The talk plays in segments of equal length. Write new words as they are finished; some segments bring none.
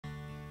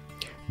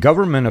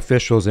Government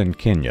officials in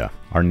Kenya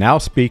are now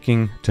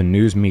speaking to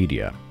news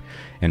media,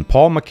 and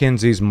Paul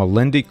Mackenzie's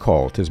Malindi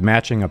cult is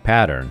matching a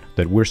pattern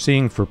that we're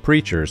seeing for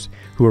preachers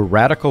who are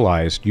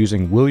radicalized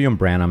using William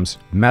Branham's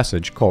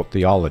message cult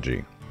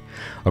theology.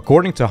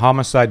 According to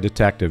homicide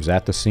detectives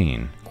at the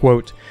scene,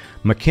 quote,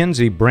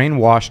 Mackenzie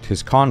brainwashed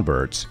his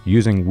converts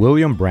using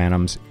William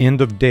Branham's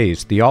end of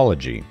days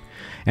theology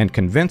and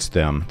convinced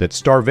them that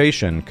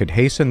starvation could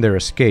hasten their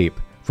escape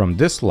from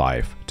this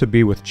life to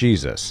be with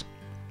Jesus.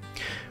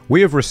 We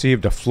have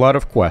received a flood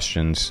of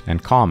questions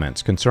and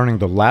comments concerning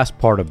the last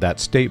part of that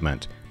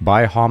statement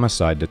by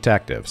homicide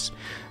detectives,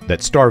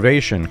 that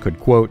starvation could,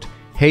 quote,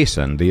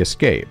 hasten the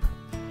escape.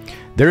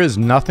 There is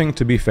nothing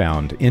to be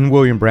found in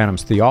William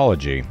Branham's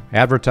theology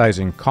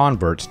advertising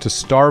converts to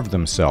starve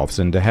themselves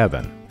into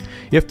heaven.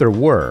 If there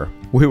were,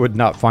 we would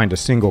not find a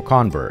single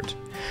convert.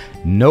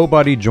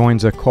 Nobody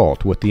joins a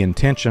cult with the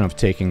intention of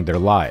taking their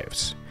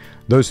lives.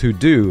 Those who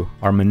do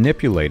are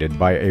manipulated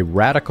by a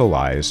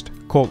radicalized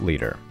cult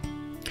leader.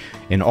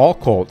 In all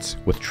cults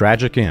with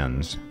tragic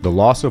ends, the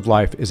loss of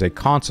life is a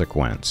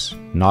consequence,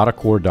 not a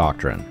core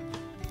doctrine.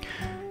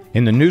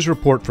 In the news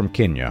report from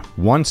Kenya,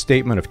 one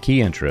statement of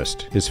key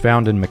interest is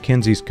found in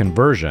Mackenzie's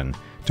conversion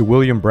to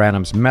William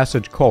Branham's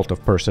message cult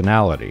of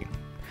personality.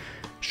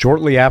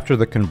 Shortly after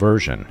the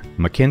conversion,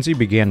 Mackenzie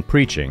began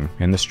preaching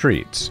in the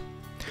streets.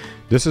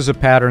 This is a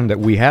pattern that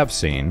we have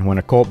seen when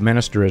a cult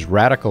minister is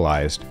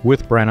radicalized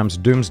with Branham's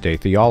doomsday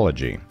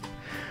theology.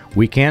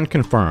 We can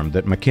confirm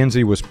that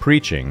Mackenzie was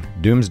preaching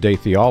doomsday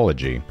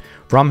theology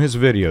from his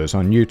videos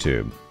on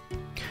YouTube.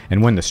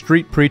 And when the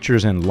street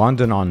preachers in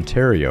London,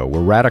 Ontario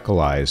were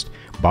radicalized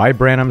by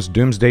Branham's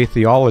doomsday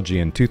theology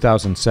in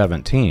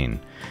 2017,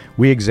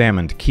 we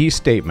examined key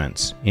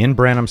statements in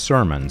Branham's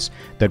sermons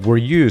that were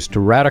used to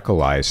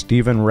radicalize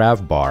Stephen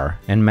Ravbar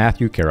and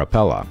Matthew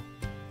Carapella.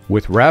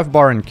 With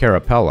Ravbar and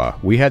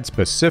Carapella, we had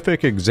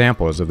specific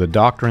examples of the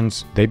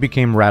doctrines they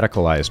became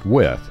radicalized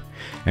with,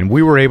 and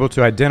we were able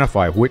to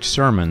identify which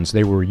sermons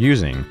they were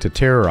using to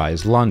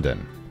terrorize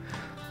London.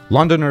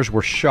 Londoners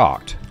were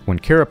shocked when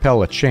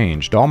Carapella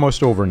changed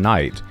almost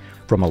overnight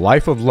from a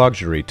life of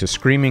luxury to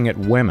screaming at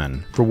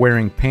women for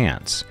wearing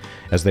pants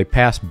as they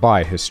passed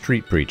by his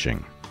street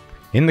preaching.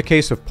 In the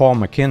case of Paul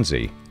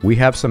Mackenzie, we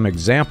have some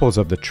examples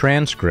of the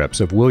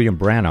transcripts of William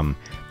Branham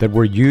that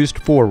were used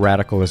for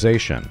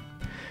radicalization.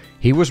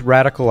 He was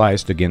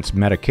radicalized against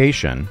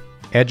medication,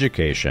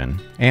 education,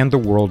 and the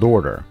world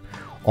order,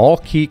 all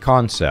key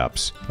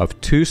concepts of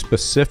two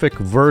specific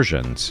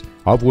versions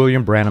of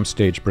William Branham's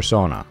stage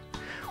persona,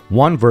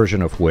 one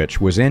version of which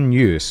was in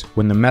use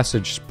when the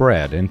message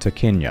spread into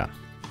Kenya.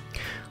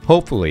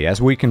 Hopefully,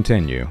 as we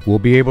continue, we'll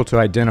be able to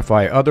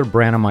identify other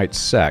Branhamite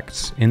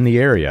sects in the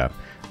area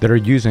that are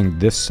using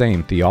this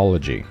same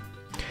theology.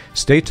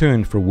 Stay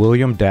tuned for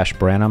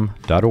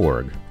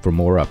william-branham.org for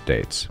more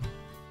updates.